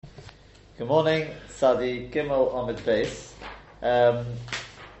Good morning, Sadi Gimel Ahmed Beis.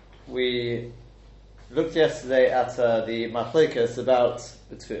 We looked yesterday at the Machlokas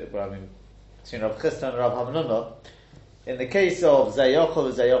between Rav Chisda and Rav Hamnuna. In the case of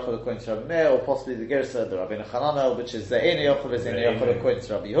Zayochel according to Rabbi Meir, or possibly the Gersa, the Rabbeinu Hananel, which is Ze'eni Yochel according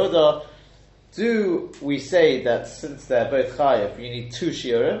to Rabbi Yehuda, do we say that since they're both chayav, you need two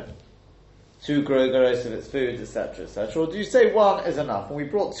shiurim, two grogeros of its food, etc., etc., or do you say one is enough? And we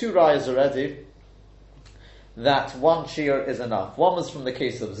brought two rayas already, that one shiur is enough. One was from the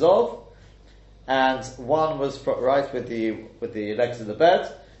case of Zov, and one was right with the legs of the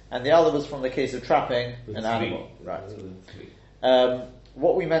bed, and the other was from the case of trapping an animal. Right.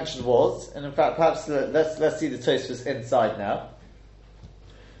 What we mentioned was, and in fact, perhaps let's see the Tosfos inside now.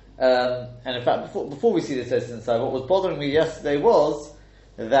 And in fact, before we see the Tosfos inside, what was bothering me yesterday was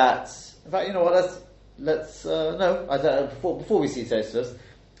that, in fact, you know what? Before we see Tosfos,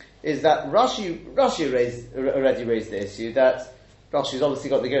 is that Rashi already raised the issue that Rashi's obviously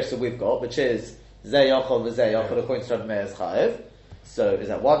got the gersa we've got, which is Zeyachol v'Zeyachol according to Rabbi Meir's chayev. So is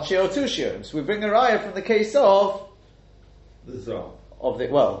that one shiur or two shiurim? So we bring a raya from the case of the Zah. The Zah or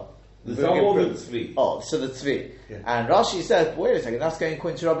the Tzvi. Oh, so the Tzvi. Yeah. And Rashi says, wait a second, that's going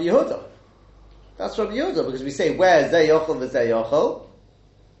according to Rabbi Yehuda. That's Rabbi Yehuda, because we say where Zeyachol v'Zeyachol,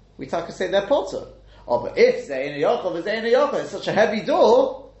 we say they're potter. Oh, but if Ze'eni Yochel v'Ze'eni Yochel is such a heavy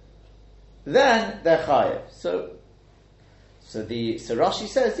door, then they're chayev. So Rashi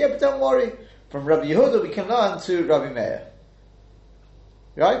says, yeah, but don't worry. From Rabbi Yehuda we can learn to Rabbi Meir.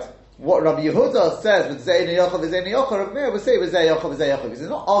 Right? What Rabbi Yehuda says with Ze'eni Yochel v'Ze'eni Yochel, Rabbi Meir will say with Ze'eni Yochel v'Ze'eni Yochel, because they're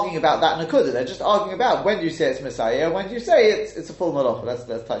not arguing about that Nakuda. They're just arguing about when do you say it's Messiah, when do you say it's a full Malacha.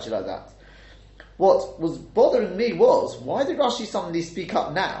 Let's touch it like that. What was bothering me was, why did Rashi suddenly speak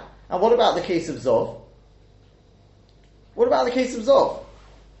up now? And what about the case of Zov? What about the case of Zov?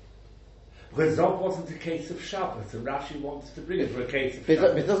 Because Zov wasn't a case of Shabbos, and Rashi wants to bring it for a case of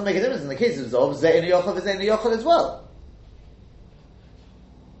Shabbos. It doesn't make a difference in the case of Zov. Ze'eni Yochel v'Ze'eni Yochel as well.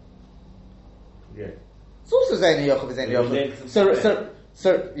 Yeah. It's also Ze'eni Yochel v'Ze'eni Yochel.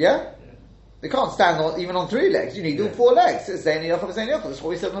 So yeah? They can't stand even on three legs. You need all four legs. It's Ze'eni Yochel v'Ze'eni Yochel. That's what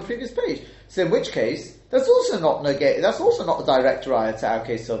we said on the previous page. So in which case, that's also not a direct raya to our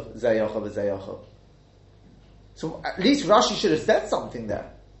case of Ze'yochel v'Ze'yochel. So at least Rashi should have said something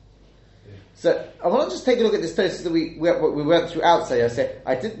there. Yeah. So I want to just take a look at this Tosfos that we went through outside. I said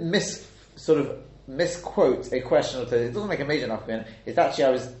I didn't misquote a question or two. It doesn't make a major enough in it. It's actually I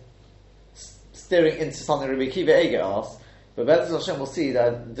was steering into something Rabbi Akiva Eiger asked. But Be'ez Hashem will see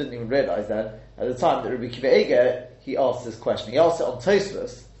that I didn't even realise that at the time that Rabbi Akiva Eiger he asked this question. He asked it on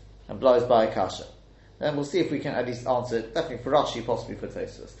Tosfos and blows by a kasha. Then we'll see if we can at least answer it, definitely for Rashi, possibly for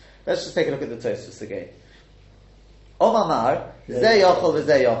Tosfos. Let's just take a look at the Tosfos again. Omamar, Zeyachol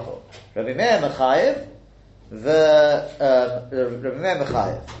v'Zeyachol. Rabbi Meir Mechayev, Rabbi Meir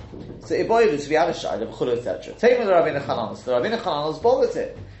Mechayev. So Iboilu to be Avishai, B'chulu, etc. Take me the Rabbeinu Hananel. So the Rabbeinu Hananel is bothered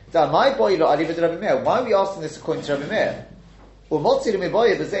it. My boilu aliva to Rabbi Meir. Why are we asking this according to Rabbi Meir? We could have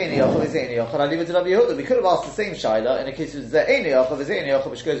asked the same shaila in a case of Ze'eni Yochel v'Ze'eni Yochel,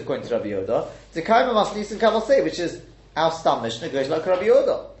 which goes according to Rabbi Yehuda. Zekaima Masnis and Kaval which is our Stam Mishnah goes like Rabbi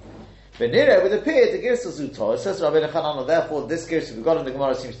Yehuda. V'nireh would appear the Girsa Zuto. It says Rabbeinu Hananel. Therefore, this Girsa we got in the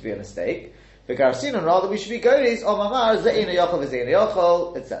Gemara seems to be a mistake. V'Garsin rather we should be goris Omamar Ze'eni Yochel v'Ze'eni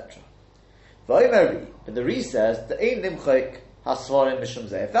Yochel, etc. V'Oimeri, but the Re says the Ein Nimchik Hasvarim Mishum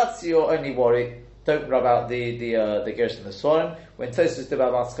Zeh. If that's your only worry, don't rub out the Gersh and the Svarim. When Tosfos did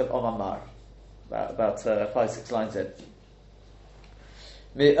about Maskal Omamar, about 5-6 lines in.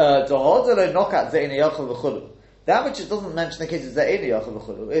 That which it doesn't mention the case of Ze'eni Yochel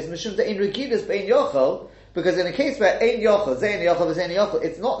v'chulu is Mishum Ze'en Regilas Be'en Yochel, because in a case where Ein Yochel, Ze'eni Yochel v'Ze'eni Yochel,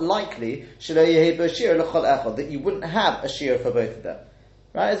 it's not likely Shelo Yehi B'Shir L'chol Echol that you wouldn't have a shear for both of them.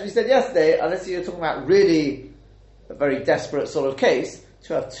 Right? As we said yesterday, unless you're talking about really a very desperate sort of case,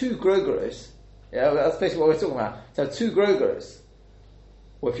 to have two grogeros. Yeah, that's basically what we're talking about. To have two grogeros.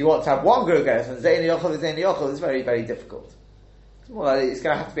 Well, if you want to have one grogeros and Ze'eni Yochel v'Ze'eni Yochel, it's very, very difficult. It's more like it's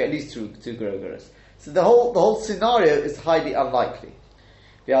going to have to be at least two grogeros. So the whole scenario is highly unlikely.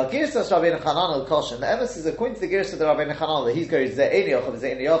 The Al-Girsas Rabbeinu Hananel Kosher, the emphasis is according to the Girsas of the Rabbeinu Hananel that he's going Ze'eni Yochel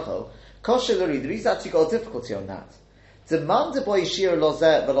v'Ze'eni Yochel, Kosher Luri, the reason actually got a difficulty on that. Demand to boy shir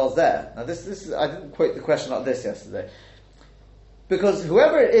lozer v'lozer. Now this is I didn't quote the question like this yesterday. Because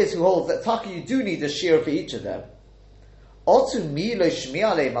whoever it is who holds that Taka you do need a shear for each of them. Otu mi lo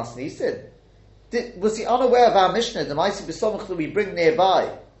shmi'ale masnisid. Was he unaware of our Mishnah, the Maisi B'Somach that we bring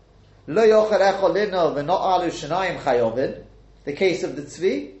nearby? Lo yochel echol lino v'not alu shenayim chayovin. The case of the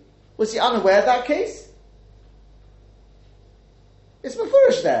Tzvi. Was he unaware of that case? It's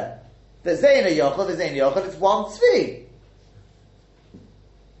mafurish there. that Zayin Yochel is Zayin Yochel, it's one Tzvi.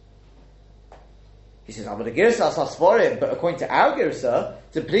 He says, I'm going to Girsa Asasforim, but according to our Girsa,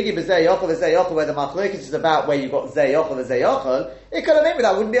 to Pligi B'Zeh Yochel, where the Machlokes is about where you've got Zeh Yochel, it could have maybe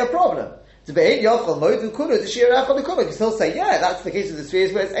that wouldn't be a problem. To Be'ein Yochel, Modu Kulu, to Shir Echel Kulu, you can still say, yeah, that's the case of the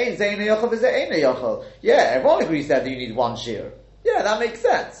spheres where it's Ein Zayin Yochel, V'Zeh Ein Yochel. Yeah, everyone agrees that you need one Shir. Yeah, that makes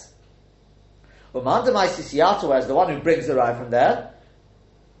sense. Umandamai Sisiyato, as the one who brings the rye from there,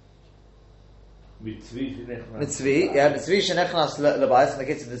 Mitzvi shenechnas lebayis, in the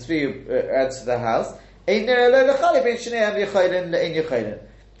case of the tzvi who adds to the house. He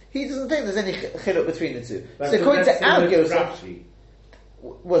doesn't think there's any chiluk between the two. So according to our Girsa,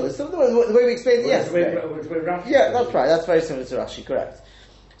 well, the way we explained it yesterday. Yeah, that's right. That's very similar to Rashi, correct.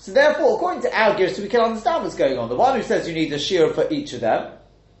 So therefore, according to our Girsa, we can understand what's going on. The one who says you need a shir for each of them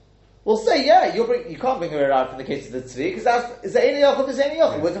will say, yeah, you can't bring her out from the case of the tzvi because that's Zayin Yochel is Zayin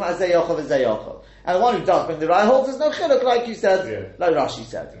Yochel. We're talking about Zeh Yochel is Zeh Yochel. And the one who does bring the rye holds there's no chiluk, like you said, like Rashi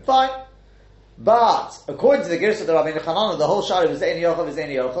said. Yeah. Fine. But according to the Girsa of the Rabbeinu Chananel, the whole shari was Zayin Yochel is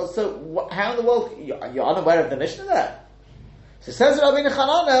Zayin Yochel. So how in the world you're unaware of the Mishnah there? So says Rabbeinu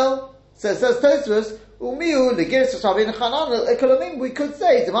Chananel, says Tosfos, Umiu the Girsa of Rabbeinu Chananel. Ekolomim we could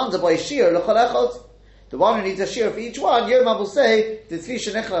say demanded by shir l'chol echad. The one who needs a shir for each one, Yerma will say the tzvi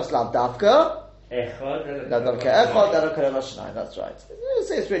shenechnas lav dafka echad echad. That's right. You'll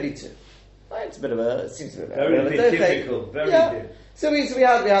say it's really two. It's a bit of a, it seems a bit difficult. Very difficult. So we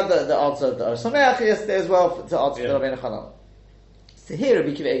had the answer of the Sameach yesterday as well to answer the Rabbeinu Chananel. So here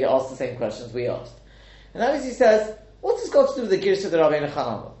Rabbi Akiva Eiger asked the same questions we asked, and that is he says, what has got to do with the Girsa of the Rabbeinu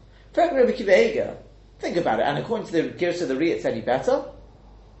Chananel? Frankly, Rabbi Akiva Eiger, think about it, and according to the Girsa of the Ri, it's any better.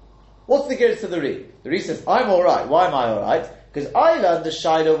 What's the Girsa of the Ri? The Ri says, I'm alright. Why am I alright? Because I learned the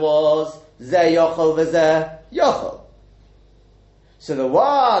Shaila was Zeh Yochel v'Zeh Yochel. So the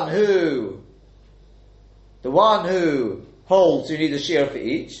one who holds you need a shir for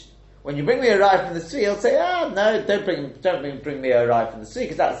each, when you bring me a rye from the tzvi, he'll say, no, don't bring me a rye from the tzvi,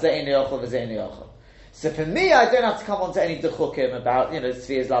 because that's Zayin Yochel v'Zayin Yochel. So for me, I don't have to come on to any dechukim about,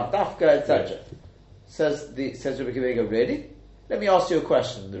 tzvi is lav dafka, etc. Says Rabbi Akiva Eiger, really? Let me ask you a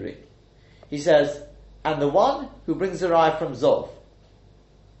question, the Ri. He says, and the one who brings a rye from Zov,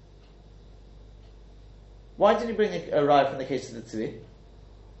 why did he bring a rye from the case of the tzvi?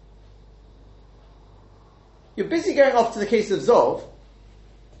 You're busy going off to the case of Zov.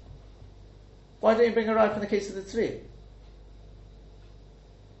 Why don't you bring a rye from the case of the tzvi?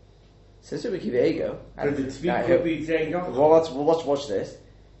 Says Rabbi Akiva Eiger. But the tzvi could be Zeh Yochel. Well, watch this.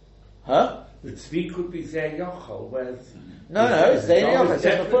 Huh? The tzvi could be Zeh Yochel, whereas... No, it's Zayin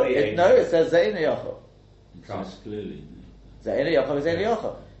Yochel. No, it says Zayin Yochel. It says clearly. Zayin Yochel is Zayin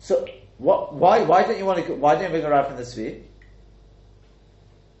Yochel. So, why don't you bring a rye from the tzvi?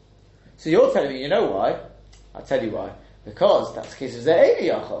 So you're telling me, you know why? I'll tell you why. Because that's the case of Zayin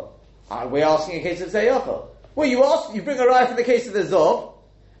Yochel. We're asking a case of Zeh Yochel. Well, you bring a rye from the case of the Zov,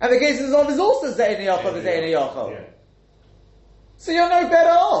 and the case of the Zov is also Zayin Yochel is Zayin Yochel. Yeah. So you're no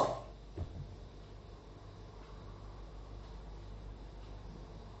better off.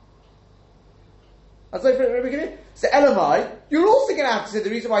 That's like Rabbi Akiva. So Elamai, you're also going to have to say the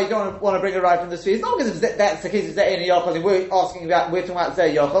reason why you don't want to bring a rye from the tzvi is not because that's the case of Zayin Yochel, and we're talking about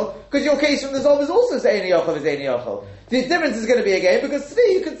Zayin Yochel, because your case from the Zov is also Zayin Yochel is Zayin Yochel. The difference is going to be again because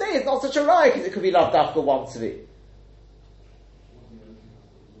tzvi, you could say it's not such a rye because it could be lav dafka one tzvi.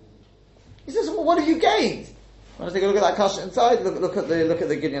 He says, well, what have you gained? Want to take a look at that kasha inside? Look at the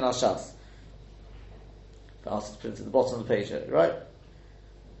Ginyan Hashas. It's printed at the bottom of the page here, right?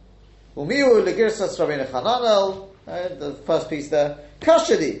 Umiu legirsas Rabbeinu Chananel, the first piece there.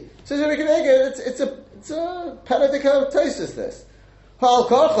 Kashadi. So we can make it. It's a Paradika Tosfos this. Hal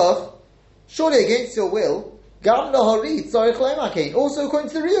karchach. Surely against your will. Gam laharit tzarich le'makein. Also according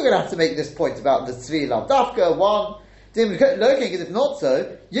to the Ri, you're going to have to make this point about the tzvi lav dafka one. Dim loking, if not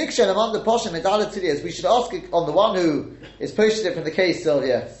so, yikshen among the poshim medalatidias. We should ask on the one who is posted it from the case of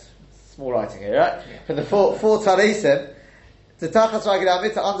small writing here, right? Yeah. From the four taresim. To tachas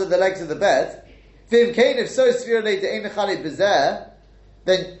ragid under the legs of the bed. If so,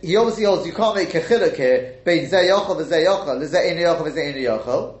 then he obviously holds you can't make a chiluk here between Zeh Yochel v'Zeh Yochel, Zeh Yochel v'Zeh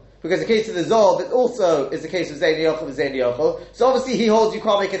Yochel, because the case of the Zov it also is the case of Zeh Yochel v'Zeh Yochel. So obviously he holds you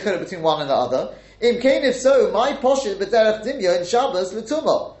can't make a chiluk between one and the other. If so, my poshet b'derech dimya in Shabbos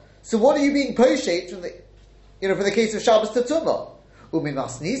l'tumah. So what are you being poshet from the, for the case of Shabbos to tumah? Umi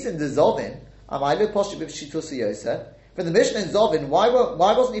masnis in the Zovin, amai lo poshet b'pshitus Yosef. From the Mishnah in Zovin, why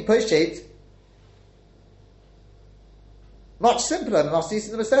wasn't he poshet? Much simpler than Masnis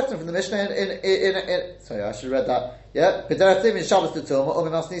in the Masechta from the Mishnah in sorry, I should have read that Yeah, B'derech in Shabbos to Tum, or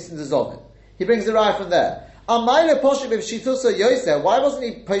Mimas Nisan to Zolin. He brings the raya from there. Amayle Poshim Shitusa Yosef. Why wasn't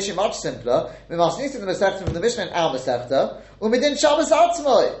he Poshim much simpler? Mimas Nisan the Masechta from the Mishnah and Al Masechta. Umidin Shabbos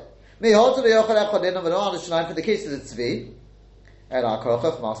Atzmoi. Mehotu leyochel echad eno v'lo al shnayim for the case of the tzvi. And our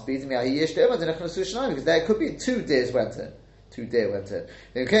kochach must be because there could be 2 days went in. 2 days went in.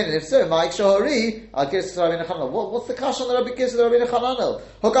 And if so, Mike Shahari, I'll give to Rabbi Nechanel. What's the kash on the Rabbi gives to the Rabbi Nechanel?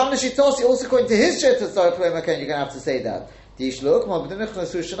 Hokam Nishitosi, also according to his shit, you're going to have to say that. Dishluk, ma b'din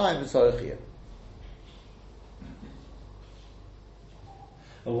nechnasu shnayim b'tzorich.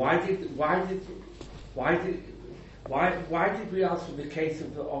 Why did we ask for the case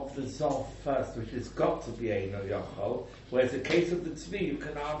of the Zov first, which has got to be Eino Yochel, whereas the case of the Tzvi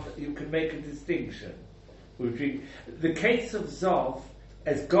you can make a distinction between the case of Zov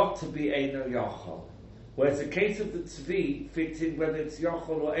has got to be Eino Yochel, whereas the case of the Tzvi fits in whether it's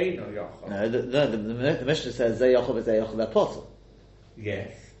Yochel or Eino Yochel. No, the Mishnah says Zeh Yochel v'Zeh Yochel apostle.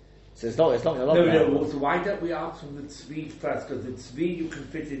 Yes. So it's not. No. So why don't we ask from the Tzvi first? Because the Tzvi you can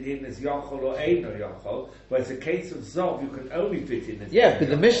fit it in as Yochel or Eino Yochel, whereas the case of Zov you can only fit in as Eino but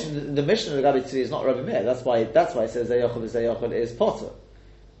Yochel. the Mishnah regarding Tzvi is not Rabbi Meir. That's why it says Zeh Yochel v'Zeh Yochel is potter.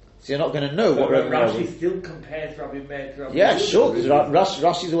 So you're not going to know what Rabbi Meir. Rashi still compares Rabbi Meir to Rabbi Yeah, Meir. sure, because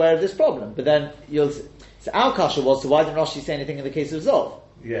Rashi's aware of this problem. But then so our kasha was, so why didn't Rashi say anything in the case of Zov?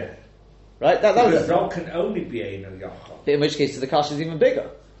 Yeah. Right? That was Zov can only be Eino Yochel. In which case the kasha is even bigger.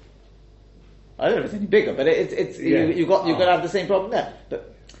 I don't know if it's any bigger, but you've got to have the same problem there.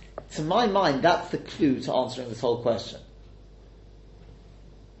 But to my mind, that's the clue to answering this whole question.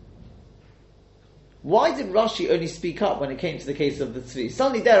 Why did Rashi only speak up when it came to the case of the Tzvi?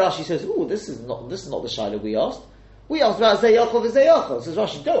 Suddenly there Rashi says, "Oh, this is not the Shaila we asked. We asked about Zeh Yochel v'Zeh Yochel." Says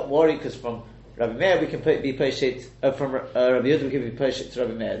Rashi, "Don't worry, because from Rabbi Meir we can be Peshet, from Rabbi Yehuda we can be Peshet to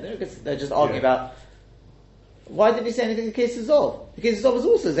Rabbi Meir." They're just arguing about. Why didn't he say anything in the case of Zov? The case of Zov was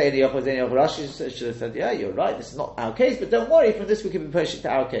also Zeh Yochel, Zeh Yochel. Rashi should have said, "Yeah, you're right. This is not our case, but don't worry. From this we can be Peshet to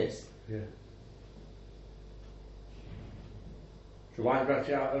our case." Yeah. So why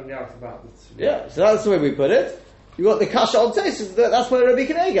Rashi only asked about the Tzvi? Yeah, so that's the way we put it. You got the kasha on Tosfos. That's where Rabbi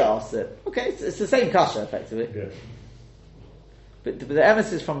Kinega asked it. Okay, it's the same kasha effectively. Yeah. But the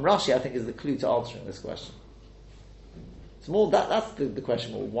emphasis from Rashi, I think, is the clue to answering this question. It's more that's the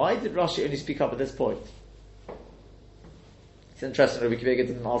question. Well, why did Rashi only speak up at this point? It's interesting Rabbi Kinega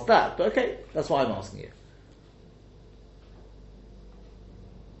didn't ask that, but okay, that's why I'm asking you.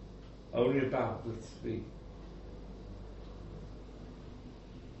 Only about the Tzvi.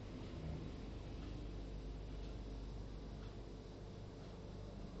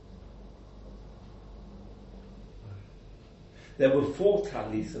 There were 4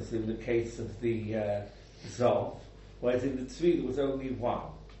 talisas in the case of the Zov, whereas in the Tzvi there was only 1.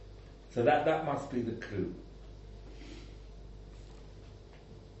 So that must be the clue.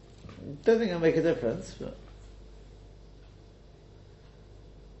 Don't think it'll make a difference, but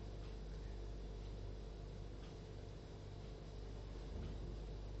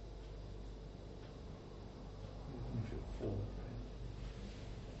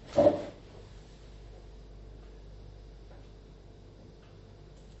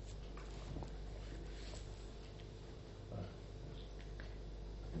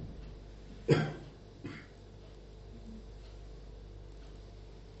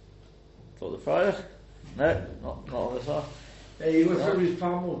for the Friday? No, not on this one. He was probably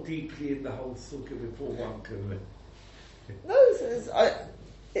far more deeply in the whole sukkah before one could. No,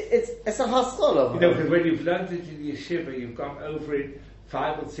 it's a haskalah. Because when you've learned it in yeshiva, you've gone over it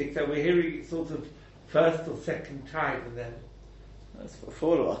 5 or 6, and we're hearing it sort of first or second time, and then that's for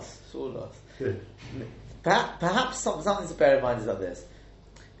all of us. For all of us. Perhaps something to bear in mind is like this.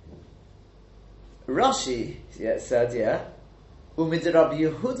 Rashi said, Umid Rabbi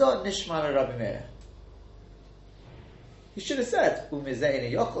Yehuda Nishman Rabbi Meir. He should have said, Umizein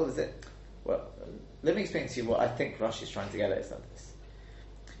Yochel. Well, let me explain to you what I think Rashi is trying to get at. Is like this.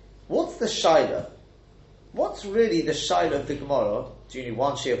 What's the shaila? What's really the shaila of the Gemara? Do you need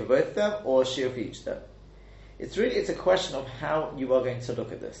one shiur for both of them or a shiur for each of them? It's a question of how you are going to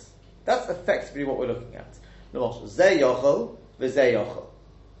look at this. That's effectively what we're looking at. Zeh Yochel v'Zeh Yochel.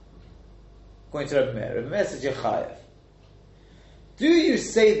 Going to Rabbi Meir. Rabbi Meir says Yechayev. Do you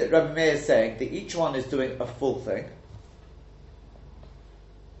say that Rabbi Meir is saying that each one is doing a full thing?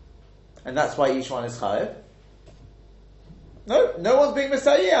 And that's why each one is chayev? No one's being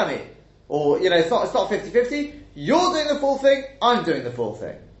Messiah. Or, it's not 50-50. You're doing the full thing, I'm doing the full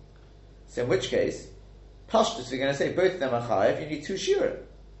thing. So in which case, Pashtus, we're going to say both of them are chayev, you need 2 shiurim.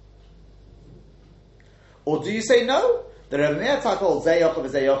 Or do you say no? The Rabbi Meir holds Zeh Yochel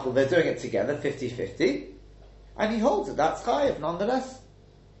v'Zeh Yochel, they're doing it together, 50-50. and he holds it. That's chayiv, nonetheless.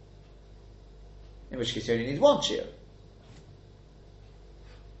 In which case, you only need one shear.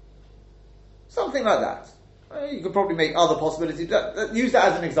 Something like that. You could probably make other possibilities. Use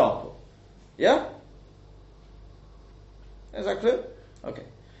that as an example. Yeah? Is that clear? Okay.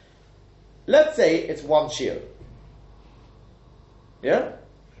 Let's say it's one shear. Yeah?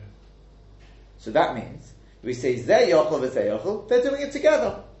 So that means we say Zeh Yochel v'Zeh Yochel, they're doing it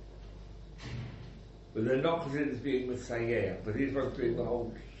together. But they're not considered as being Messiah, but he's not doing the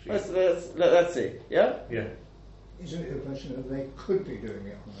whole shear. Let's see. Yeah? Yeah. Isn't it a question that they could be doing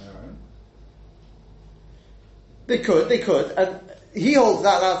it on their own? They could, and he holds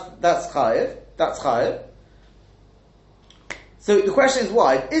that's chayiv. So the question is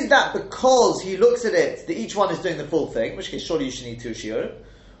why? Is that because he looks at it that each one is doing the full thing, in which case surely you should need two shiurim?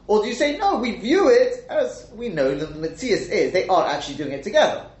 Or do you say, no, we view it as we know the Metzias is, they are actually doing it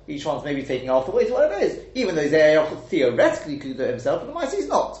together. Each one's maybe taking half the weight, whatever it is. Even though Zeh theoretically could do it himself, but the Maisi is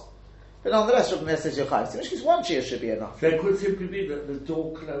not. But nonetheless, Rabbi Meir says Yochai. So in which case one shiur should be enough. So it could simply be that the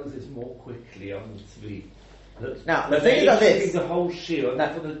door closes more quickly on the tzvi. Now, the thing is like this. The whole shear,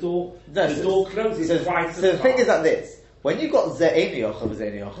 and for the door closes twice as So the thing is like this. When you've got Ze'eni Yochel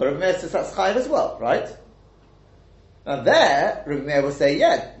v'Ze'eni Yochel, Rabbi Meir says that's chayiv as well, right? Now there, Rabbi Meir will say,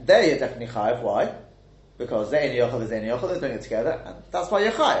 yeah, there you're definitely chayiv. Why? Because Ze'eni Yochel v'Ze'eni Yochel, they're doing it together, and that's why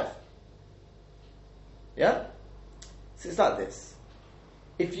you're chayiv. Yeah? So it's like this.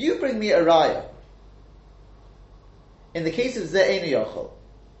 If you bring me a raya, in the case of Ze'eni Yochel,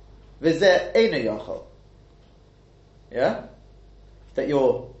 v'Ze'eni Yochel, yeah? That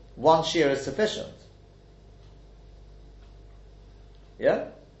your one shear is sufficient. Yeah?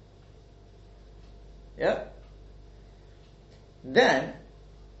 Yeah? Then,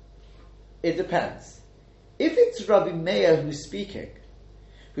 it depends. If it's Rabbi Meir who's speaking,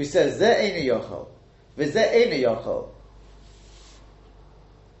 who says, Ze'eni Yochel, v'Ze'eni Yochel,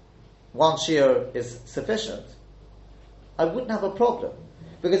 one shear is sufficient, I wouldn't have a problem.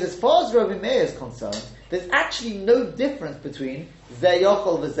 Because as far as Rabbi Meir is concerned, there's actually no difference between Zeh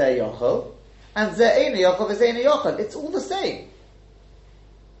Yochel v'Zeh Yochel and Ze'eni Yochel v'Ze'eni Yochel. It's all the same.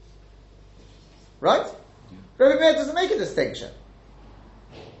 Right? Rabbi Meir doesn't make a distinction.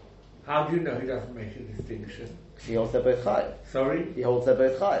 How do you know he doesn't make a distinction? Because he holds they're both chayiv. Sorry? He holds they're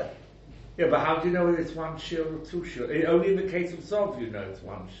both chayiv. Yeah, but how do you know whether it's one shear or two shear? Only in the case of Zov you know it's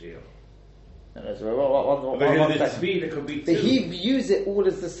one shear. No, so But in one the second. tzvi there could be two. But he views it all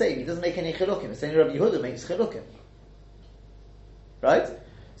as the same. He doesn't make any chilukim. The same Rabbi Yehuda makes chilukim. Right?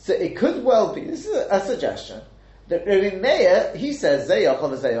 So it could well be, this is a suggestion, that Rabbi Meir, he says Zeh Yochel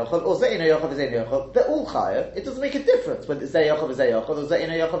v'Zeh Yochel, or Ze'eni Yochel v'Ze'eni Yochel, they're all chayav. It doesn't make a difference whether it's Zeh Yochel v'Zeh Yochel or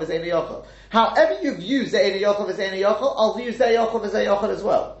Ze'eni Yochel v'Ze'eni Yochel. However you view Ze'eni Yochel v'Ze'eni Yochel, I'll view Zeh Yochel v'Zeh Yochel as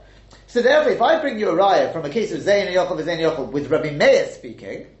well. So therefore, if I bring you a raya from a case of Ze'eni Yochel v'Ze'eni Yochel with Rabbi Meir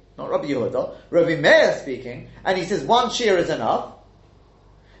speaking, not Rabbi Yehuda, Rabbi Meir speaking, and he says one shear is enough,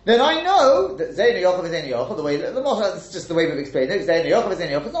 then I know that Ze'eni Yochel v'Ze'eni Yochel, the way, it's just the way we've explained it, Ze'eni Yochel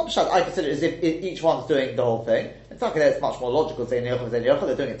v'Ze'eni Yochel, it's not pshat, I consider it as if each one's doing the whole thing. It's not that it's much more logical, Ze'eni Yochel v'Ze'eni Yochel,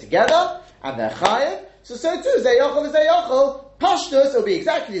 they're doing it together, and they're chayav, so too, Ze'eni Yochel v'Ze'eni Yochel, pashtus, it'll be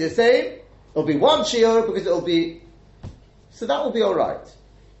exactly the same, it'll be one shear, because it'll be, so that will be alright.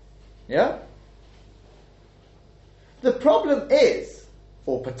 Yeah? The problem is,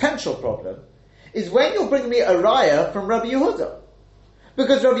 or potential problem, is when you're bringing me a raya from Rabbi Yehuda.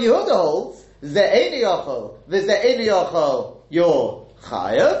 Because Rabbi Yehuda holds, Ze'eni Yochel, v'Ze'eni Yochel, you're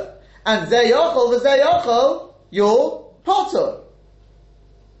chayav, and Zeh Yochel, v'Zeh Yochel, you're potter.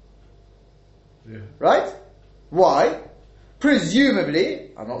 Yeah. Right? Why?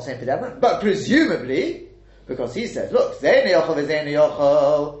 Presumably, I'm not saying for them, but presumably, because he says, look, Ze'eni Yochel, v'Ze'eni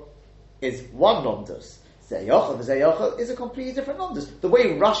Yochel is one lomdus. Zeh Yochel v'Zeh Yochel is a completely different lomdus. The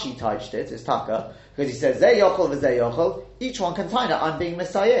way Rashi touched it is taka, because he says Zeh Yochel v'Zeh Yochel, each one can tie it, I'm being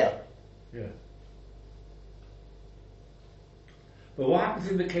Messiah. Yeah. But what happens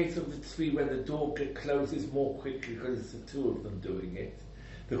in the case of the tzvi when the door closes more quickly because it's the two of them doing it?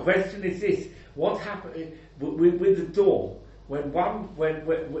 The question is this: what happens with the door? When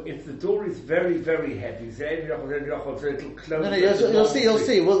if the door is very, very heavy, so it'll close. No, you'll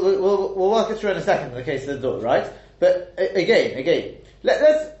see. We'll work it through in a second in the case of the door, right? But again,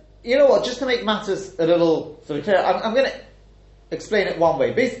 let's, you know what? Just to make matters a little sort of clear, I'm going to explain it one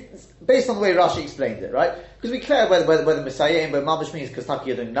way, based on the way Rashi explained it, right? Because we clear whether Messiah and whether Mamish means because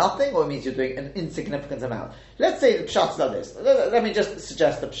you're doing nothing, or it means you're doing an insignificant amount. Let's say the pshat is like this. Let me just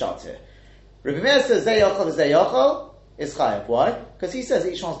suggest the pshat here. Rabbi Meir says Zeh Yochel v'Zeh Yochel is chayav. Why? Because he says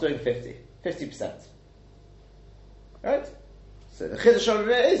each one's doing 50%. Right? So the chiddush of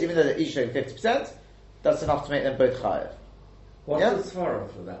it is, even though they're each doing 50%, that's enough to make them both chayav. What's Yeah. the svara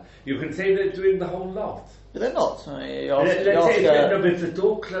for that? You can say they're doing the whole lot. But they're not. I mean, you Let's say ask, if the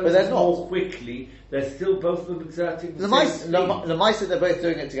door but closes they're not. more quickly, they're still both of them exerting the the same mice, speed. they're both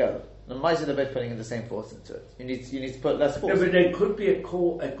doing it together. The mice, they're both putting in the same force into it. You need to put less No, force. but there could be a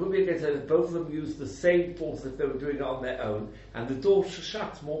call. It could be a case that both of them use the same force if they were doing it on their own, and the door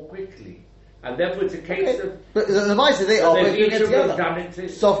shuts more quickly. And therefore, it's a case Okay. of But the mice, they are both they doing each it of them together. done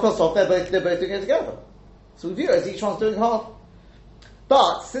it. So of course, they're both doing it together. So we view it as each one's doing half.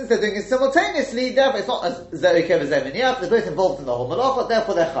 But since they're doing it simultaneously, therefore it's not as Zerikev as Eminiach, they're both involved in the whole malacha,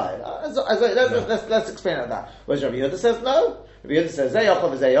 therefore they're chayav. Let's explain it like that. Whereas Rabbi Yehuda says no. Rabbi Yehuda says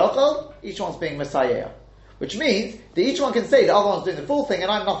Zeyachol v'Zeyachol, each one's being Messiah. Which means that each one can say the other one's doing the full thing,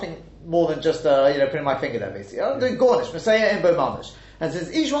 and I'm nothing more than just putting my finger there basically. I'm doing Gornish, Messiah and Bomanish. And since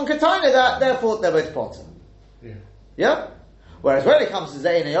each one can tie that, therefore they're both potter. Yeah. Yeah? Whereas when it comes to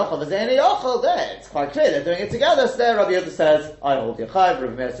Zein Yochel, there it's quite clear they're doing it together. So there Rabbi Yehuda says, I hold Yechayev,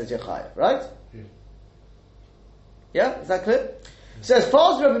 Rabbi Meir says Yechayev, right? Yeah. Yeah? Is that clear? So as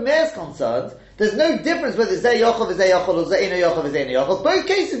far as Rabbi Meir is concerned, there's no difference whether it's Zein Yochel or Zein Yochel. Both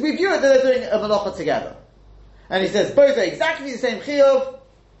cases we view it that they're doing a malacha together. And he says both are exactly the same chiyuv.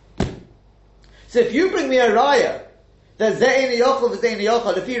 So if you bring me a raya that Zein Yochel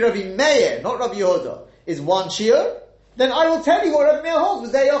if you Rabbi Meir, not Rabbi Yehuda, is one shiur, then I will tell you what Rabbi Meir holds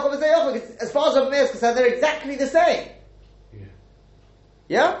with Zeyochel. As far as Rabbi Meir is concerned, they're exactly the same. Yeah.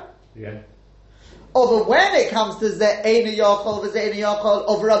 Yeah? Yeah. Oh, but when it comes to Ze'enu Yochel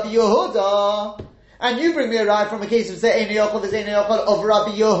of Rabbi Yehuda, and you bring me a ride from a case of Ze'enu Yochel of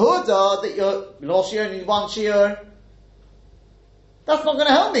Rabbi Yehuda, that you're lost shiur and you one shiur, that's not going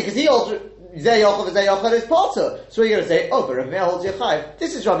to help me, because he holds Ze'yochel is potter. So you're going to say, oh, but Rabbi Meir holds Yechayev.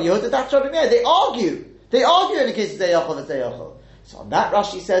 This is Rabbi Yehuda, that's Rabbi Meir. They argue in the case of Zeyochel and Zeyochel. So on that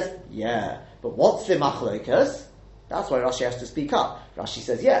Rashi says, yeah. But what's the machlokas? That's why Rashi has to speak up. Rashi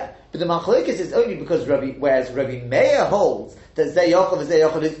says, yeah. But the machlokas is only because whereas Rabbi Meir holds that Zeyochel and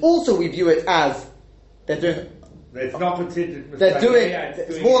Zeyochel is also, we view it as, they're doing, It's not considered they're Messiah, doing, it's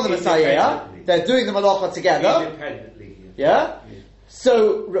it's more than Messiah, independently. they're doing the malacha together. Independently. Yeah?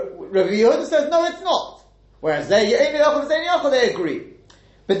 So Rabbi Yehuda says, no, it's not. Whereas they agree.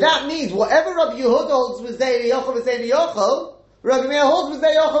 But that means whatever Rabbi Yehuda holds with Zein Yochel, Rabbi Meir holds with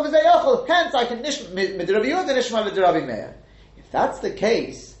Zein Yochel. Hence, I can with Rabbi Yehuda nishma with Rabbi Meir. If that's the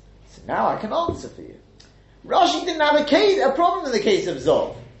case, so now I can answer for you. Rashi didn't have a problem in the case of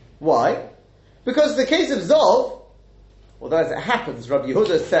Zov. Why? Because the case of Zov, although as it happens,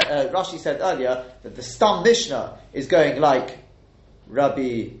 Rashi said earlier that the Stam Mishnah is going like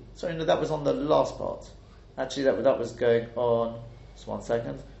Rabbi. Sorry, no, that was on the last part. Actually, that was going on. Just 1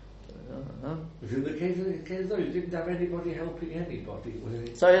 second. But in the case though, you didn't have anybody helping anybody.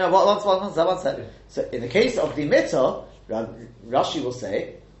 So, one second. So, in the case of the mitzvah, Rashi will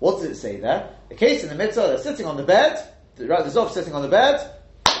say, what does it say there? The case in the mitzvah, they're sitting on the bed, the Zov sitting on the bed,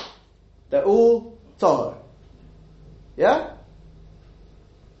 they're all tahor. Yeah?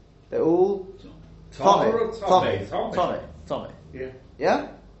 They're all Tomei. Yeah. Yeah?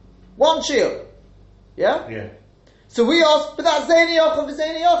 One shiur. Yeah? Yeah. So we ask, but that's Zein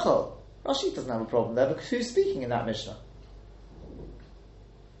Yochel. Rashi doesn't have a problem there because who's speaking in that Mishnah?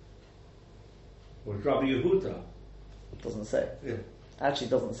 Was Rabbi Yehuda. Doesn't say. Yeah. Actually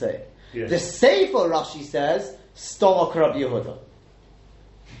doesn't say. Yeah. The Sefer Rashi says, Stomach Rabbi Yehuda.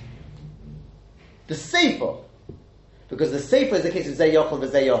 The Sefer. Because the Sefer is the case of Zey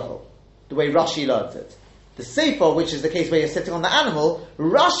Yochel, the way Rashi learns it. The Sefer, which is the case where you're sitting on the animal,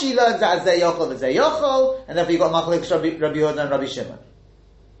 Rashi learns that as Zey Yochel, and therefore you've got Machlokes Rabbi Yehuda and Rabbi Shimon.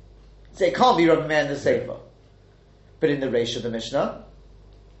 So it can't be Rabbi Meir in the Sefer. But in the Reish of the Mishnah,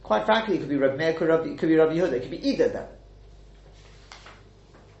 quite frankly, it could be Rabbi Meir, it could be Rabbi Yehuda, it could be either of them.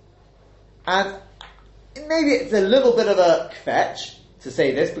 And maybe it's a little bit of a kvetch to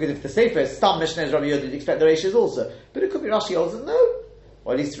say this, because if the Sefer is Stam Mishnah is Rabbi Yehuda, you'd expect the Reish also. But it could be Rashi also, no.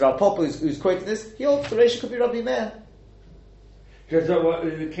 Or at least Rav Papa, who's quoting this, he holds the Reish could be Rabbi Meir. So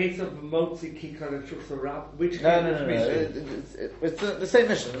in the case of Motzi Kikar and Shulchan, which No. It's the same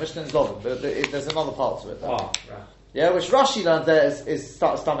Mishnah. The Mishnah is Lovin, but there's another part to it. Right. Yeah, which Rashi learns there is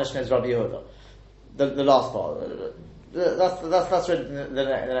Stam Mishnah is Rabbi Yehuda. The last part. That's read in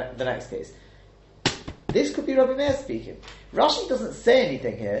the next case. This could be Rabbi Meir speaking. Rashi doesn't say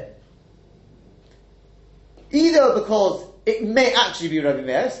anything here, either because it may actually be Rabbi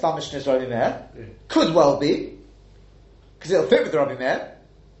Meir, Stam Mishnah is Rabbi Meir, could well be, because it'll fit with Rabbi Meir.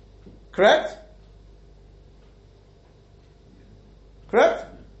 Correct?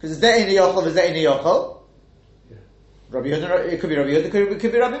 Because it's Ze'ini Yochel, it's Ze'ini Yochel. Rabbi Yehuda, it could be Rabbi Yehuda, it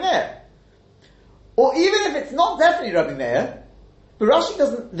could be Rabbi Meir. Or even if it's not definitely Rabbi Meir, but Rashi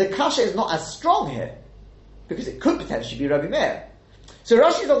doesn't, the kasha is not as strong here, because it could potentially be Rabbi Meir. So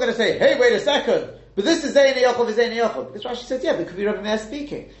Rashi's not going to say, hey, wait a second, but this is Zayne Yaakov, is Zayne Yaakov. Because Rashi says, yeah, but it could be Rabbi Meir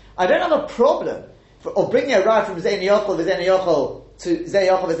speaking. I don't have a problem of bringing a raya from Zayne Yaakov, is Zayne Yaakov, to Zay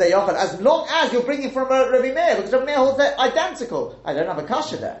Yaakov, is Zay Yaakov, as long as you're bringing from Rabbi Meir, because Rabbi Meir holds that identical. I don't have a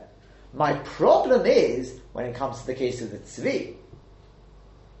kasha there. My problem is when it comes to the case of the Tzvi.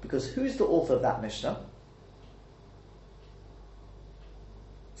 Because who's the author of that Mishnah?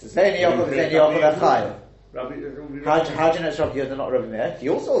 So Zayne Yaakov, is Zayne Yaakov, Chayev. How do you know it's Rabbi Yehuda, not Rabbi Meir? He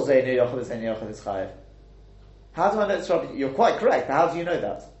also holds Zayne Yaakov, is Zayne Yaakov, is Chayev. How do I know it's Rabbi? You're quite correct, but how do you know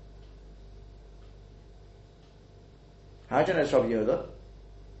that? How do you know it's Rabbi Yehuda?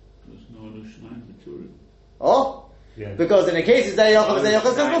 There's no other Shnai B'Turim. Oh? Yeah. Because in the case of Zay Yaakov, Zay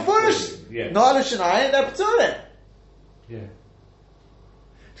Yaakov says Mefurish. Yeah. No Alu Shnai, they're P'turim. Yeah.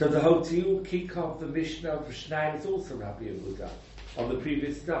 So the Hotiu Kikov, the Mishnah of Shnai is also Rabbi Yehuda on the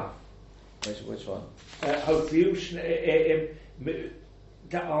previous stuff. Which one? Hotiu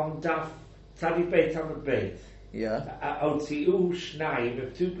on Daf Tzadi Beit on the Beit. Yeah. Hotiu Shnai,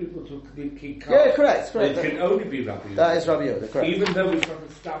 if two people took the Kikov. Yeah, correct. It can only be Rabbi Yehuda. That is Rabbi Yehuda, correct. Even though it's from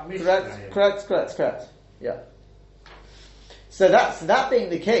the start Mishnah. Correct. Yeah. So that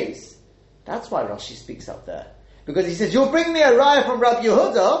being the case, that's why Rashi speaks up there. Because he says, you'll bring me a raya from Rabbi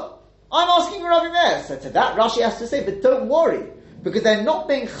Yehuda, I'm asking for Rabbi Meir. So to that Rashi has to say, but don't worry, because they're not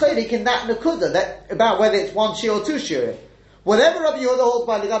being chaylik in that nakuda, that about whether it's one shir or two shir. Whatever Rabbi Yehuda holds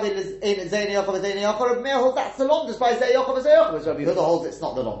by Ligabi Zayne Yaakov, Zayne Yaakov, Rabbi Meir holds that's the longest by Zay Yaakov, Zay Yaakov. Rabbi Yehuda holds it's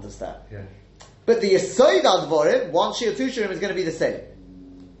not the longest there. Yeah. But the Yesod Advorim, one shir, two shirim is going to be the same.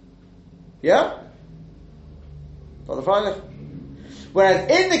 Yeah? Not the Friday. Whereas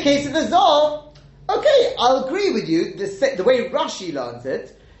in the case of the Zav, okay, I'll agree with you, the way Rashi learns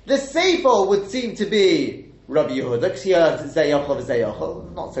it, the Sefer would seem to be Rabbi Yehuda, because he learns Zay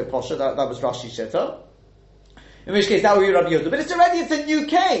Yaakov, not so posh, that was Rashi Shitta. In which case that would be Rabbi Yehuda. But it's a new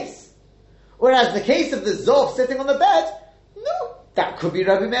case. Whereas the case of the Zav sitting on the bed, no, that could be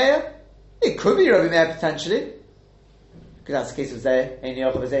Rabbi Meir. It could be Rabbi Meir potentially. Because that's the case of Zay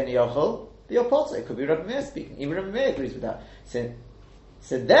Yaakov, Zay Yaakov. The opposite, it could be Rabbi Meir speaking. Even Rabbi Meir agrees with that. So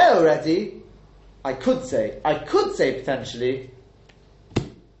there already, I could say potentially,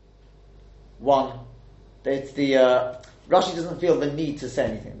 one, that it's the, Rashi doesn't feel the need to say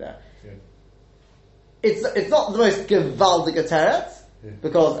anything there. Yeah. It's not the most gewaldige teretz,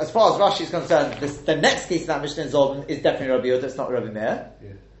 because as far as Rashi is concerned, the next case in that Mishnah in Zolban is definitely Rabbi Yehuda, it's not Rabbi Meir.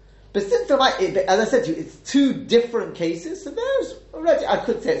 Yeah. But since there might, as I said to you, it's two different cases, so there's already, I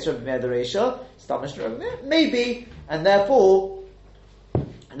could say it's Rabbi Meir the Reisha, it's not Mishnah Rabbi Meir, maybe, and therefore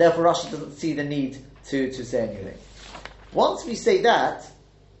Rashi doesn't see the need to say anything. Once we say that,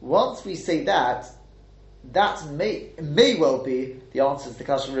 that may well be the answer to the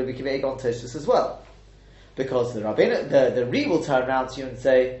question of Rabbi Akiva Eiger on Tosfos as well. Because the Ri will turn around to you and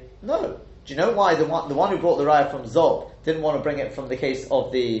say, no. Do you know why the one who brought the raya from Zob didn't want to bring it from the case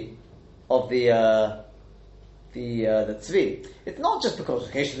of the Tzvi? It's not just because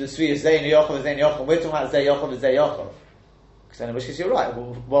the case of the Tzvi is Zay Yaakov, Zay Yaakov. We're talking about Zay Yaakov, Zay Yaakov. Because then in which case you're right.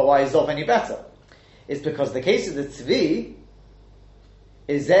 Well, why is Zob any better? It's because the case of the Tzvi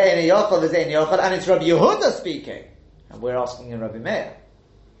is Zay Yaakov, Zay Yaakov, and it's Rabbi Yehuda speaking, and we're asking in Rabbi Meir.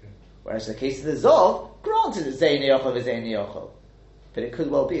 Whereas the case of the Zov, granted it's Zay Yaakov, Zay Yaakov. But it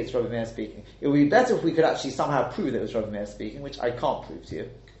could well be it's Rabbi Meir speaking. It would be better if we could actually somehow prove that it was Rabbi Meir speaking, which I can't prove to you.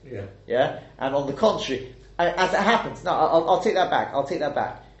 Yeah? And on the contrary, as it happens, no, I'll take that back.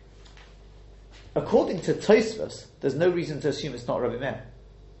 According to Tosfos, there's no reason to assume it's not Rabbi Meir.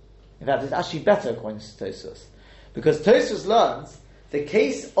 In fact, it's actually better according to Tosfos. Because Tosfos learns the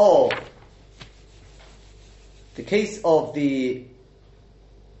case of the...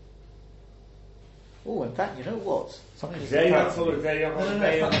 Oh, in fact, you know what? Something did actually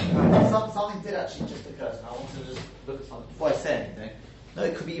just occur, and I want to just look at something before I say anything. No,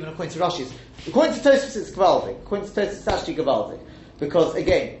 it could be even according to Rashi. According to Tosfos, it's Gavaldik. According to Tosfos, it's actually Gavaldik. Because,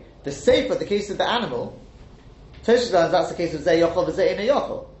 again, the Sefer, the case of the animal, Tosfos learns that's the case of Zay Yaakov and Zay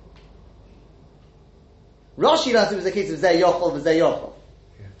Yaakov. Rashi learns it was the case of Zay Yaakov and Zay Yaakov.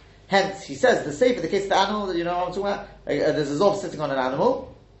 Yeah. Hence, he says, the Sefer, the case of the animal, you know what I'm talking about? There's a Zov sitting on an animal,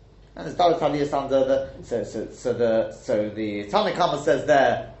 and there's Dalit Taliyas under the Tanna Kama says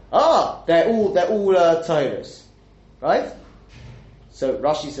there, they're all Tahiris, right? So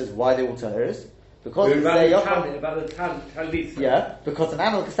Rashi says why they're all Tahiris? Because because an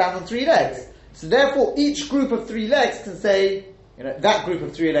animal can stand on three legs. So therefore each group of three legs can say, that group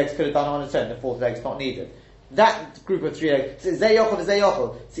of three legs could have done it on its own, the fourth leg's not needed. that group of 3 legs. So Zeh Yochel, Zeh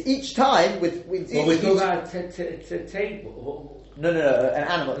Yochel. So each time with Well, each, we're talking about a table. no, an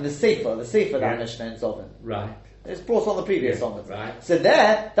animal in the sefer that Yeah. Mishnah in Zovin. Right. It's brought on the previous Yeah, onwards. right. So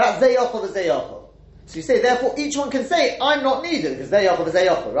there, that's Zeh Yochel, Zeh Yochel. So you say, therefore, each one can say, I'm not needed, because Zeh Yochel, Zeh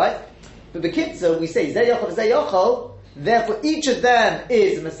Yochel, right? But the Kitzur, we say Zeh Yochel, Zeh Yochel, therefore each of them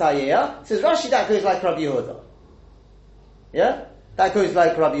is Messiah. Says Rashi, that goes like Rabbi Yehuda. Yeah? That goes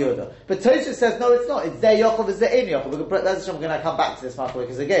like Rabbi Yehuda. But Tosfos says, no, it's not. It's Zeh Yochel, Zeh Ein Yochel. We're going to come back to this, Michael,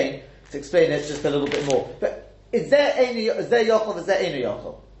 because again, to explain this just a little bit more. But it's Zeh Yochel, Zeh Ein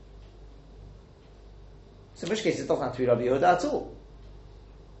Yochel. So in which case, it doesn't have to be Rabbi Yehuda at all.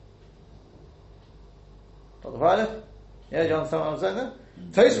 Dr. Freilich? Yeah, do you understand what I'm saying there?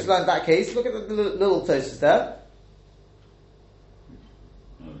 Tosfos learned that case. Look at the little Tosfos there.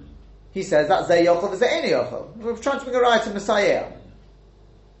 He says that's Zeh Yochel, Zeh Ein Yochel. We're trying to bring a right to Messiah.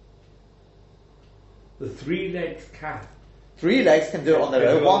 The 3 legs cat. 3 legs can do it on their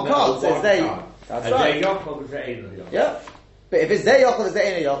own. One can't. Says Zeh. That's right. Zeh Yochel, Zeh Ein Yochel. Yeah. But if it's Zeh Yochel,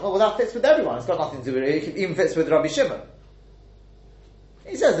 Zeh Ein Yochel, well, that fits with everyone. It's got nothing to do with it. It even fits with Rabbi Shimon.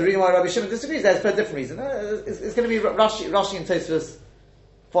 He says the reason why Rabbi Shimon disagrees there is for a different reason. It's going to be Rashi and Tosfos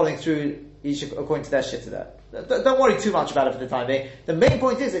following through each according to their shitta there. Don't worry too much about it for the time being. The main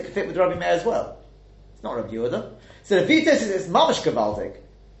point is it can fit with Rabbi Meir as well. It's not Rabbi Yehuda. So the Vita says it's mamash gavaldik.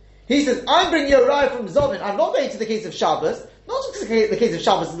 He says, I'm bringing you a raya from Zovin. I'm not going to the case of Shabbos. Not just the case of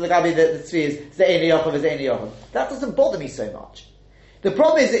Shabbos, the Gabi, the Tzvi is Zeh Ein Yochel, Zeh Ein Yochel. That doesn't bother me so much. The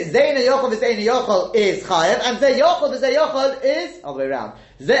problem is that Zeh Ein Yochel, Zeh Ein Yochel is Chayav, and Zeh Yochel is all the way around.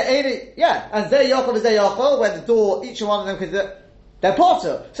 And Zeh Yochel, Zeh Yochel, when the door, each one of them, they're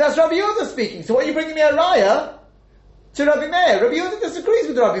potter. So that's Rabbi Yehuda speaking. So what are you bringing me a raya to Rabbi Meir? Rabbi Yehuda disagrees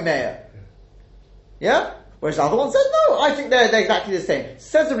with Rabbi Meir. Yeah? Whereas the other one says, no, I think they're exactly the same.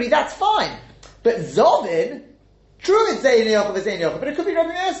 Sensibly, that's fine. But Zovin, true it's Zeh Ein Yochel, but it could be Rabbi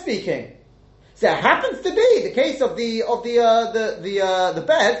Meir speaking. So it happens to be the case of the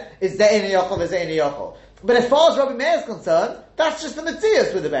bed is Zeh Ein Yochel. But as far as Rabbi Meir is concerned, that's just the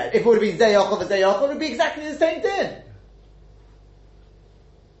Metzias with the bed. If it would have been Zeh Yochel, it would be exactly the same thing.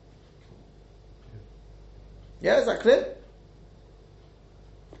 Yeah, is that clear?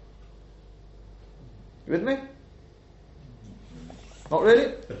 You with me? Not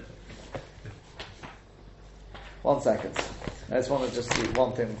really? 1 second. I just want to just see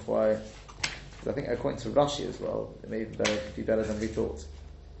one thing before because I think according to Rashi as well, it may be better than we thought.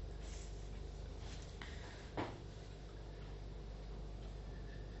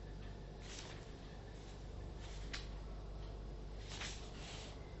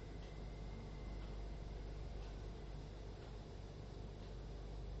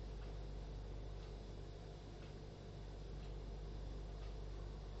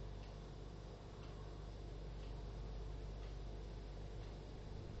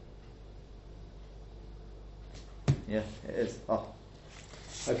 Yeah, it is. Oh,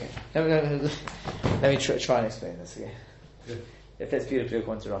 okay. Let me try and explain this again. Yeah. It fits beautifully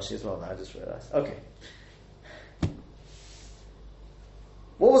according to Rashi as well. Now I just realised. Okay.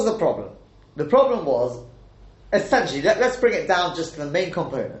 What was the problem? The problem was essentially. Let's bring it down just to the main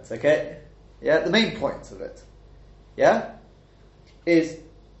components. Okay. Yeah, the main points of it. Yeah, is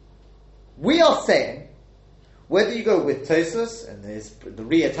we are saying whether you go with Tosfos and the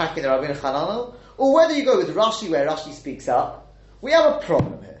re-attacking the Rabbeinu Chananel, or whether you go with Rashi, where Rashi speaks up, we have a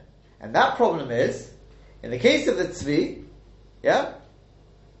problem here. And that problem is, in the case of the Tzvi, yeah,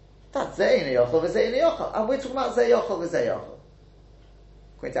 that's Zeh Ein Yochel, Zeh Ein Yochel. And we're talking about Zeh Yochel, Zeh Yochel.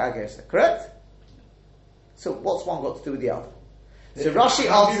 According to Agir, correct? So what's one got to do with the other? So Rashi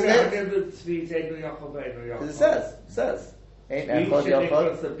answers it. It says. Ain't Echad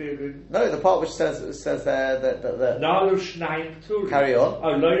Yochel. No, the part which says that carry on.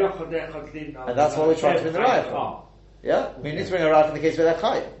 And that's what we're trying to bring the raya from. Yeah? We need to bring a raya from the case where they're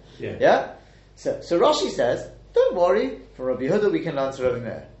chayiv. Yeah? So Rashi says, don't worry, from Rabbi Yehuda we can learn to Rabbi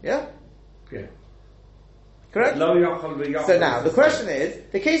Meir. Yeah? Yeah. Correct? So now, the question is,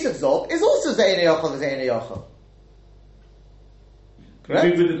 the case of Zov is also Zeh Ein Yochel, Zeh Ein Yochel.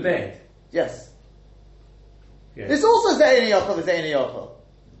 Correct? With the bed. Yes. Yeah. This also Zeh Ein Yochel, Zeh Ein Yochel.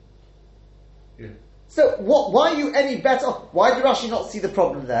 Yeah. So why are you any better off? Why did Rashi not see the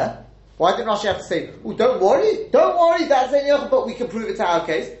problem there? Why didn't Rashi have to say, oh, don't worry, that's Zeh Ein Yochel, but we can prove it to our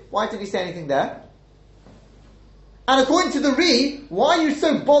case? Why did he say anything there? And according to the Ri, why are you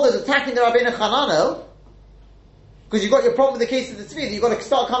so bothered attacking the Rabbeinu Chananel? Because you've got your problem with the case of the Tzvi, that you've got to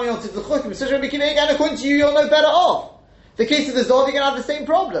start coming on to the Chukim. So and according to you, you're no better off. The case of the Zov, you're going to have the same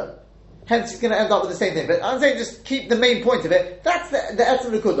problem. hence he's going to end up with the same thing. But I'm saying just keep the main point of it. That's the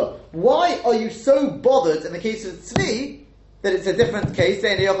Etzem Nekuda. Why are you so bothered in the case of Tzvi that it's a different case?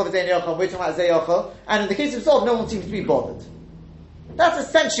 Zein Yochel, Zein Yochel, we're talking about Zein Yochel, and in the case of Zov, no one seems to be bothered. That's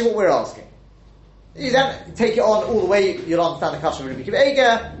essentially what we're asking. You then take it on all the way, you'll understand the Kasha of Rabbi Akiva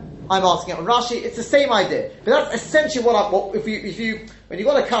Eiger. I'm asking it on Rashi. It's the same idea, but that's essentially if you when you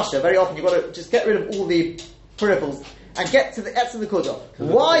got a Kasha, very often you've got to just get rid of all the peripherals and get to the Etzem Nekuda.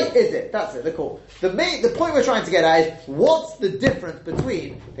 Why is it? That's it. The call. The point we're trying to get at is what's the difference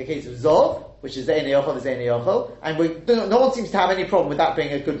between the case of Zov, which is Zein Yochel, Zein Yochel, and no one seems to have any problem with that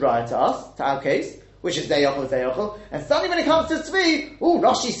being a good riot to us, to our case, which is Zein Yochel, and suddenly when it comes to Tzvi,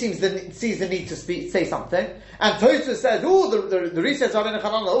 Rashi sees the need to say something, and Tosfos says, the Ri says,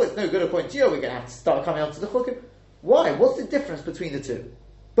 it's no good according to you, we're going to have to start coming on to the Chukim. Why? What's the difference between the two?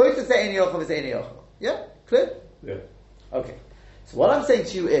 Both are Zein Yochel, Zein Yochel. Yeah? Clear? Yeah. Okay. So what I'm saying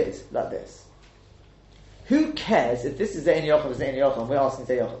to you is, like this. Who cares if this is Zein Yochel, Zein Yochel, and we're asking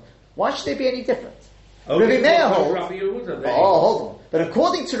Zein Yochel? Why should they be any different? Rabbi Meir holds... hold on. But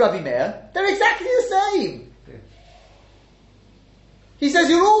according to Rabbi Meir, they're exactly the same. Yeah. He says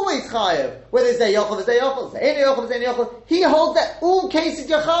you're always chayev, whether it's Zein Yochel, Zein Yochel, Zein Yochel, Zein Yochel. He holds that all cases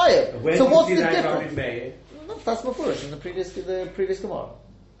you're chayev. So what's the difference? That's Mefurish in the previous Gemara.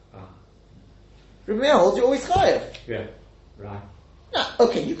 Rabbi Meir holds you're always chayev. Yeah, right. Now,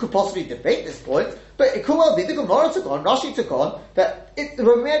 okay, you could possibly debate this point, but it could well be the Gemara took on, Rashi took on, that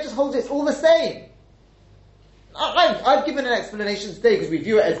Rabbi Meir just holds it's all the same. I've given an explanation today because we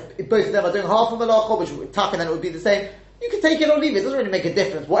view it as both of them are doing half a malacha, which would tuck, and then it would be the same. You can take it or leave it; it doesn't really make a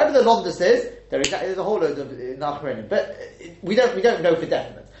difference. Whatever the lomdus is, there's a whole load of nachrenim, but we don't know for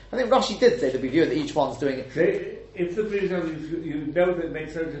definite. I think Rashi did say that we view that each one's doing it. So if the reason you know that it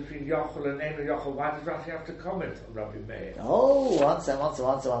makes sense between Yochel and Ein Yochel, why does Rashi have to comment on Rabbi Meir? Oh, one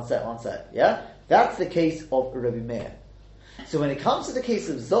sec. Yeah, that's the case of Rabbi Meir. So when it comes to the case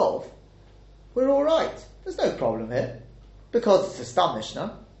of Zov, we're all right. There's no problem here. Because it's a Stam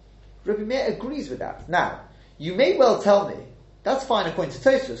Mishnah, Rabbi Meir agrees with that. Now, you may well tell me, that's fine according to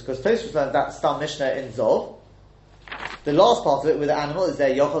Tosfos, because Tosfos learned that Stam Mishnah in Zov. The last part of it with the animal is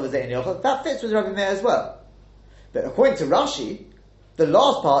Zein Yochel, Zein Yochel. That fits with Rabbi Meir as well. But according to Rashi, the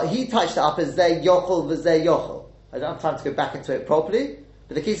last part, he touched it up as Zein Yochel, Zein Yochel. I don't have time to go back into it properly.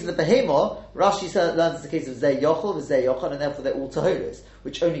 But the case of the Behemoth, Rashi learns the case of Zein Yochel, and therefore they're all Tahoras,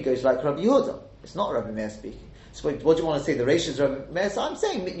 which only goes like Rabbi Yehuda. It's not Rabbi Meir speaking. So what do you want to say? The Reish is Rabbi Meir? So I'm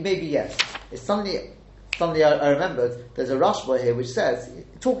saying maybe yes. It's suddenly I remembered, there's a Rashba here which says,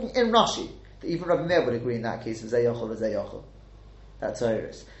 talking in Rashi, that even Rabbi Meir would agree in that case of Zein Yochel. That's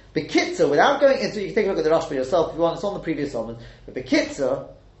Tahoras. Bekitzer, without going into, you can take a look at the Rashba yourself if you want, it's on the previous one. But Bekitzer,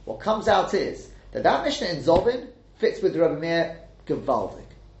 what comes out is that Mishnah in Zovin fits with Rabbi Meir Gevaldik.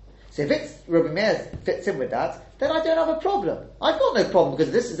 So if Rabbi Meir fits in with that, then I don't have a problem. I've got no problem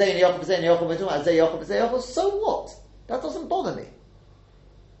because this is Zein Yochel, we're talking about Zein Yochel, so what? That doesn't bother me.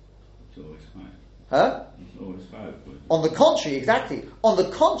 It's always fine. Huh? It's always fine. On the contrary, exactly. On the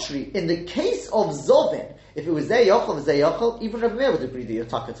contrary, in the case of Zovin, if it was Zein Yochel, even Rabbi Meir would agree that you're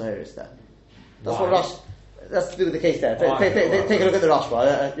Taka Tahoris there. That's what Rashi. That's to do with the case there. Take a look at the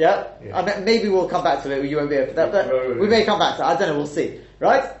Rashba. Yeah? I mean, maybe we'll come back to it. You won't be able to that, but we may come back to it. I don't know. We'll see.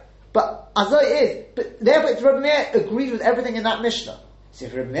 Right? But as though it is, but therefore, if Rabbi Meir agrees with everything in that Mishnah. See,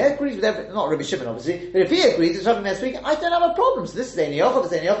 if Rabbi Meir agrees with everything, not Rabbi Shimon obviously, but if he agrees with Rabbi Meir speaking, I don't have a problem. So this is Ein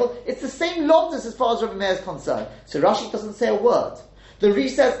Yochel, it's the same lomdus as far as Rabbi Meir is concerned. So Rashi doesn't say a word. The Ri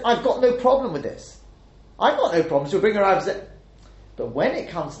says, I've got no problem with this. I've got no problem, so we'll bring her out. But when it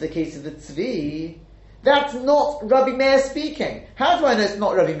comes to the case of the Tzvi, that's not Rabbi Meir speaking. How do I know it's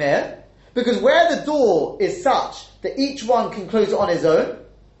not Rabbi Meir? Because where the door is such that each one can close it on his own,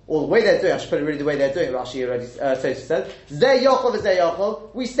 or the way they're doing, I should put it really the way they're doing, Rashi already said, Zein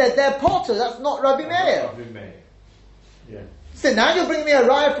Yochel, we said they're Potter, that's not Rabbi Meir. Rabbi Meir. Yeah. So now you're bringing me a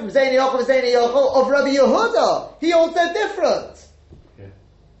riot from Zein Yochel of Rabbi Yehuda. He holds they're different. Yeah.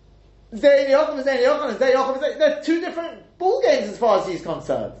 Zein Yochel, they're two different ball games as far as he's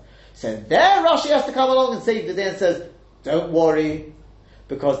concerned. So there Rashi has to come along and save the day and says, don't worry,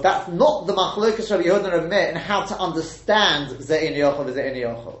 because that's not the machlokas Rabbi Yehuda and Rabbi Meir in how to understand Zein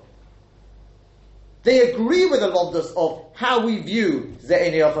Yochel. They agree with the lomdus of how we view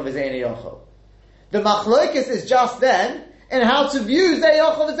Zein Yochel. The machlokas is just then in how to view Zein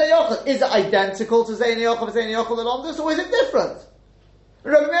Yochel. Is it identical to Zein Yochel the lomdus, or is it different?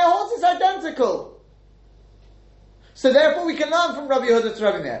 Rabbi Meir holds it's identical. So therefore we can learn from Rabbi Yehuda to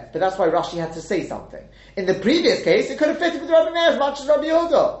Rabbi Meir. But that's why Rashi had to say something. In the previous case, it could have fitted with Rabbi Meir as much as Rabbi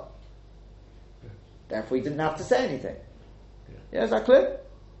Yehuda. Therefore he didn't have to say anything. Yeah, is that clear?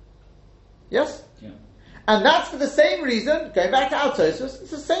 Yes? Yeah. And that's for the same reason, going back to our Tosfos, it's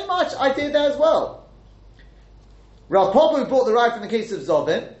the same much idea there as well. Rav Papa, who brought the ride from the case of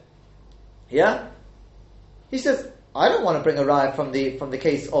Zovin, yeah? He says, I don't want to bring a ride from the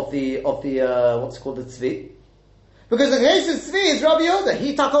case of the what's called the Tzvi. Because the case of Tzvi is Rabbi Yehuda.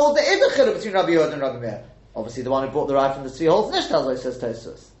 He holds the Idach Chiluk between Rabbi Yehuda and Rabbi Meir. Obviously the one who brought the ride from the Tzvi holds Nishtal, like says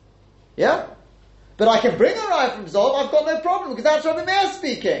Tosfos. Yeah? But I can bring a ride from Zov, I've got no problem, because that's Rabbi Meir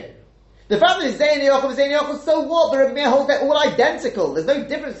speaking. The fact that it's Zay and Yochel, Zay and Yochel, so what? The Rabbi Meir holds they're all identical. There's no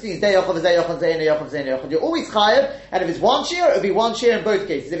difference between Zay Yochel, Zay Yochel, Zay and Yochel, Zay and Yochel. You're always chayav, and if it's one shir, it'll be one shir in both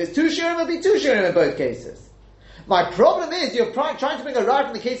cases. If it's two shirim, it'll be two shirim in both cases. My problem is, you're trying to bring a ride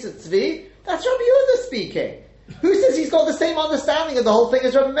from the case of Tzvi, that's Rabbi Yehuda speaking. Who says he's got the same understanding of the whole thing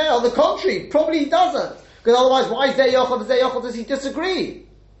as Rabbi Meir? On the contrary, probably he doesn't. Because otherwise, why is Zay Yochel, Zay Yochel, does he disagree?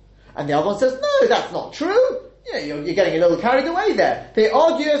 And the other one says, no, that's not true. You're getting a little carried away there. They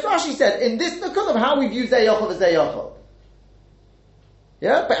argue, as Rashi said, in this Nakulam, how we view Zay Yochel as Zay Yochel.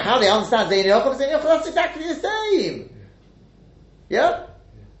 Yeah? But how they understand Zay Yochel as Zay Yochel, that's exactly the same. Yeah?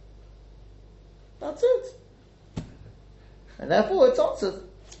 That's it. And therefore it's answered.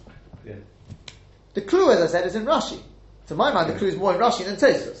 Yeah. The clue, as I said, is in Rashi. To my mind, the clue is more in Rashi than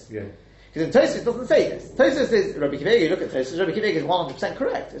Tosfos. Yeah. Because in Tosfos it doesn't say this. Tosfos is, Rabbi Kiva, you look at Tosfos, Rabbi Kiva is 100%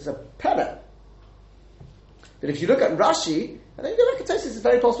 correct. It's a pella. But if you look at Rashi, and then you go back at Tosfos, it's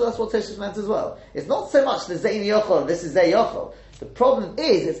very possible that's what Tosfos meant as well. It's not so much the Zay Yochel, this is Zay Yochel. The problem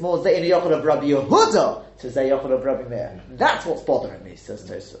is, it's more Zay Yochel of Rabbi Yehuda to Zay Yochel of Rabbi Meir. That's what's bothering me, says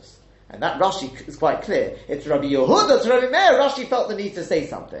Tosfos. And that Rashi is quite clear. It's Rabbi Yehuda to Rabbi Meir. Rashi felt the need to say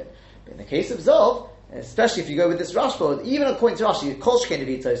something. But in the case of Zov, especially if you go with this Rashba, even according to Rashi, Kol Shkein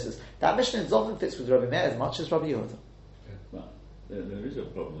Levi Tosfos, that Mishnah in Zov fits with Rabbi Meir as much as Rabbi Yehuda. But there is a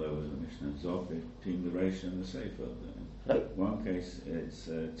problem though with the Mishnah of Zov between the Reish and the Sefer. No. One case it's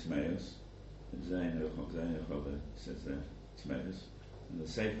Timaeus, Zayin Yochel says there Timaeus, and the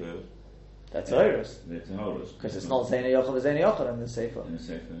Sefer That's Horus. It's a Horus. Because it's not Zayna Yochel or Zayna Yochel in the Sefer. In the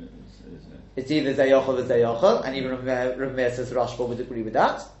Sefer It's either Zay Yochel or Zay Yochel, and even Rav Meir says Rashba would agree with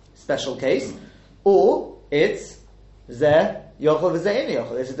that, special case, or it's Zay Yochel or Zayna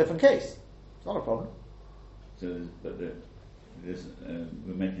Yochel. It's a different case. It's not a problem. So, but we're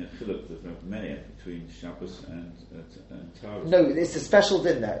making a chiluk of Rav Meir between Shabbos and Taurus. No, it's a special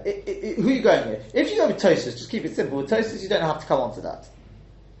din there. Who are you going with? If you go with Tosfos, just keep it simple. With Tosfos, you don't have to come on to that.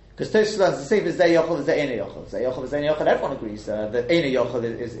 Because Tosfos learns the same as Zay Yochel as Zay Eina Yochel. Zay Yochel as Zay Eina Yochel, everyone agrees. The Eina Yochel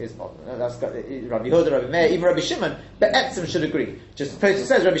is not. That's got Rabbi Yehuda, Rabbi Meir, even Rabbi Shimon, but Etzim should agree. Just Tosfos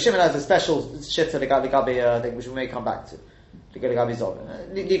says Rabbi Shimon has a special shit to the Gabi thing, which we may come back to. The Gabi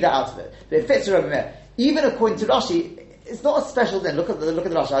Zov. Leave that out of it. But it fits with Rabbi Meir. Even according to Rashi, it's not a special thing. Look at the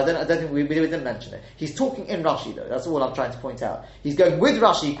Rashi. I don't think we didn't mention it. He's talking in Rashi though. That's all I'm trying to point out. He's going with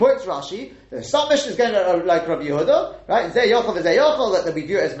Rashi. He quotes Rashi. There's some Mishnah is going like Rabbi Yehuda, right? Zay Yochel that we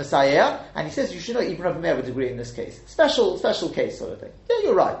view it as Messiah, and he says you should know even Rabbi Meir would agree in this case. Special case sort of thing. Yeah,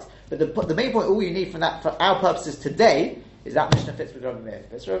 you're right. But the main point, all you need from that for our purposes today is that Mishnah fits with Rabbi Meir. If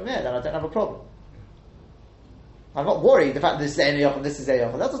it fits with Rabbi Meir, then I don't have a problem. I'm not worried the fact that this is Zay Yochel and this is Zay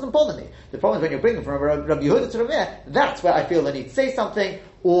Yochel. That doesn't bother me. The problem is when you're bringing from Rabbi Yehuda to Rabbi Meir, that's where I feel the need to say something,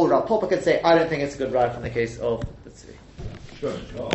 or Rav Papa could say, I don't think it's a good ride from the case of the Tzvi. Sure.